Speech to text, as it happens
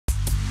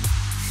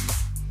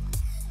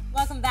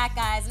welcome back,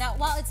 guys. Now,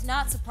 while it's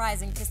not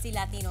surprising to see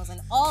Latinos in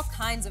all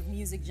kinds of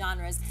music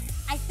genres,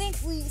 I think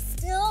we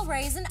still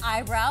raise an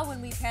eyebrow when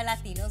we pair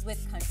Latinos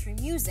with country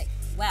music.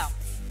 Well,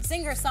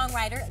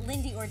 singer-songwriter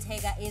Lindi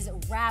Ortega is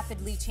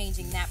rapidly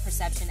changing that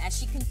perception as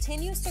she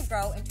continues to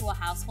grow into a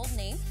household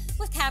name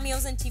with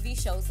cameos in TV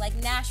shows like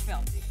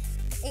Nashville.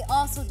 It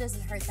also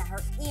doesn't hurt that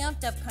her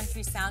amped-up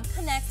country sound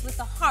connects with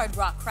the hard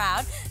rock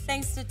crowd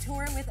thanks to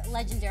touring with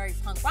legendary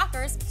punk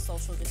rockers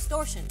Social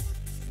Distortion.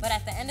 But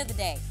at the end of the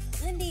day,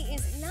 Lindi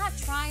is not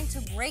trying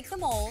to break the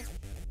mold.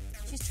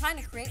 She's trying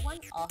to create one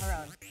all her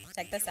own.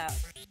 Check this out.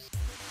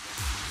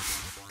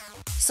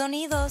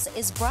 Sonidos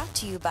is brought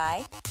to you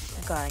by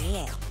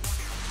Garnier.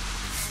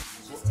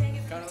 Just take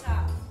it from the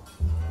top.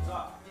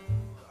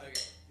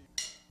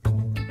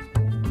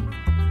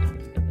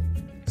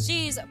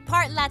 She's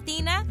part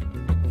Latina,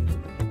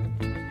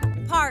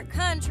 part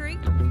country,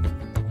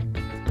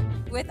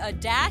 with a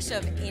dash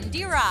of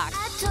indie rock.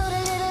 I told a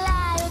little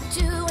lie or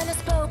two when I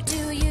spoke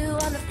to you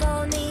on the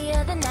phone the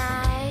other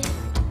night.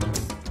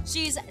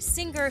 She's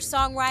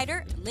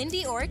singer-songwriter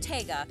Lindi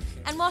Ortega,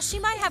 and while she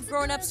might have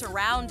grown up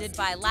surrounded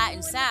by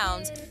Latin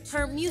sounds,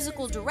 her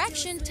musical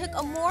direction took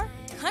a more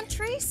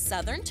country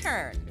southern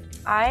turn.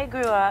 I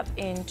grew up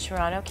in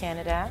Toronto,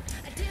 Canada.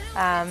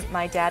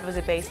 My dad was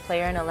a bass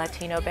player in a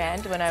Latino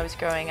band when I was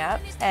growing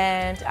up,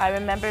 and I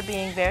remember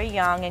being very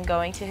young and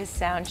going to his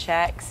sound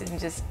checks and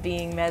just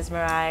being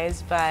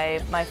mesmerized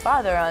by my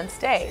father on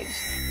stage.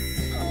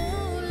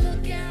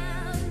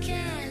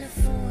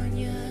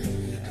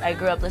 I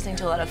grew up listening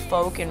to a lot of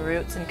folk and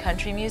roots and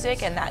country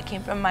music, and that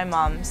came from my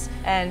mom's.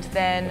 And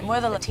then more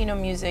of the Latino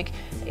music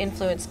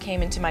influence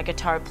came into my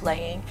guitar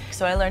playing.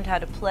 So I learned how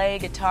to play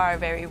guitar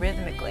very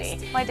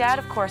rhythmically. My dad,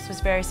 of course, was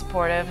very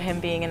supportive, him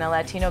being in a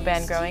Latino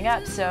band growing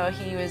up, so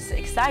he was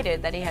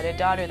excited that he had a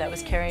daughter that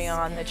was carrying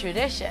on the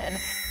tradition.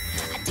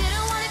 I didn't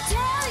want to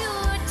tell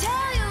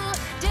you,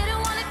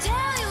 didn't want to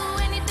tell you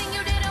anything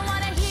you didn't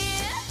want to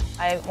hear.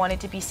 I wanted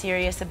to be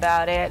serious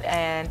about it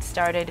and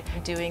started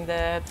doing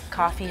the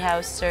coffee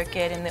house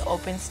circuit and the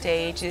open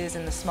stages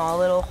and the small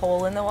little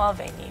hole-in-the-wall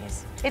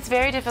venues. It's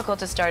very difficult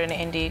to start an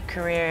indie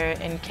career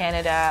in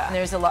Canada.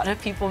 There's a lot of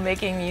people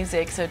making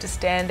music, so to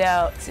stand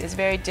out is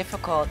very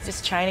difficult.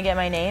 Just trying to get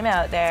my name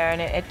out there,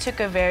 and it took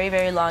a very,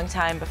 very long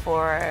time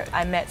before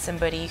I met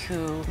somebody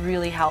who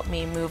really helped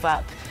me move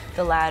up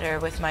the ladder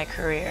with my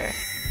career.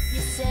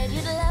 You said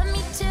you'd love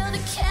me till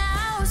the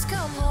cows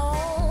come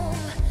home.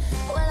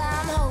 Well,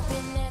 I'm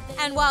hoping that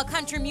And while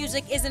country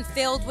music isn't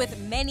filled with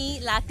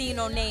many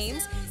Latino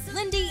names,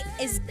 Lindi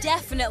is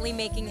definitely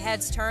making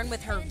heads turn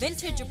with her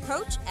vintage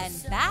approach and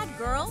bad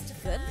girl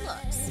good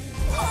looks.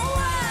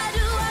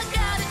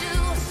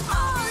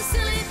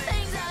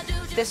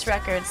 This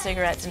record,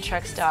 Cigarettes and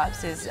Truck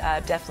Stops, is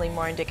definitely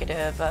more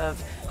indicative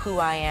of who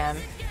I am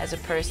as a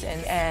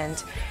person,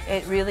 and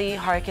it really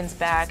harkens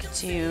back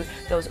to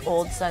those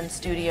old Sun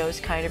Studios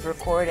kind of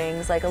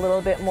recordings, like a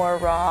little bit more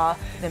raw.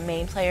 The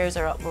main players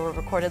were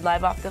recorded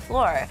live off the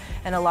floor,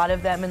 and a lot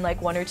of them in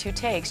like 1 or 2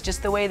 takes,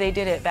 just the way they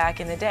did it back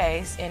in the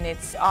day. And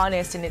it's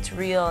honest and it's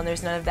real, and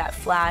there's none of that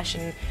flash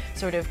and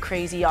sort of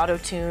crazy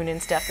auto-tune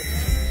and stuff.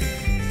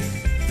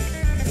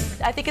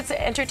 I think it's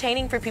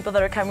entertaining for people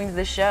that are coming to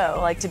the show,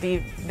 like to be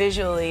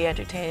visually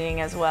entertaining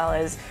as well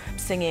as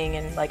singing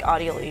and like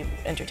audibly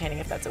entertaining,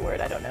 if that's a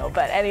word, I don't know.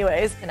 But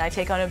anyways, and I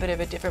take on a bit of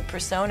a different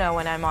persona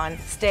when I'm on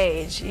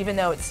stage, even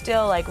though it's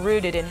still like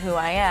rooted in who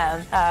I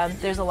am.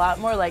 There's a lot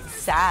more like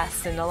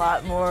sass and a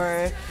lot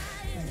more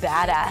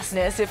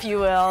badassness, if you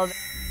will.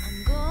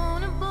 I'm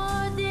gonna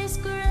board this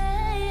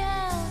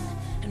Greyhound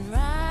and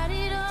ride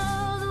it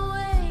all the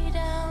way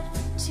down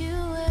to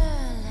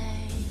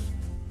LA.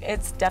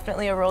 It's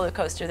definitely a roller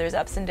coaster. There's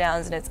ups and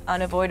downs, and it's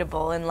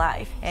unavoidable in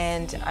life.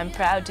 And I'm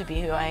proud to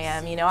be who I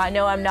am. You know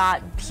I'm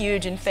not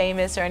huge and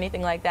famous or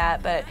anything like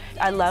that, but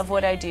I love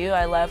what I do.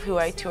 I love who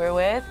I tour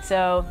with.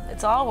 So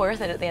it's all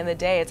worth it at the end of the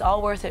day. It's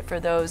all worth it for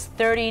those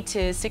 30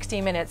 to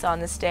 60 minutes on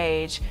the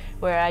stage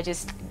where I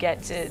just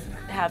get to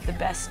have the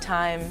best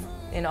time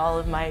in all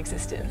of my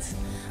existence.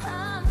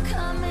 I'm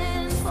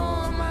coming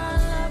for my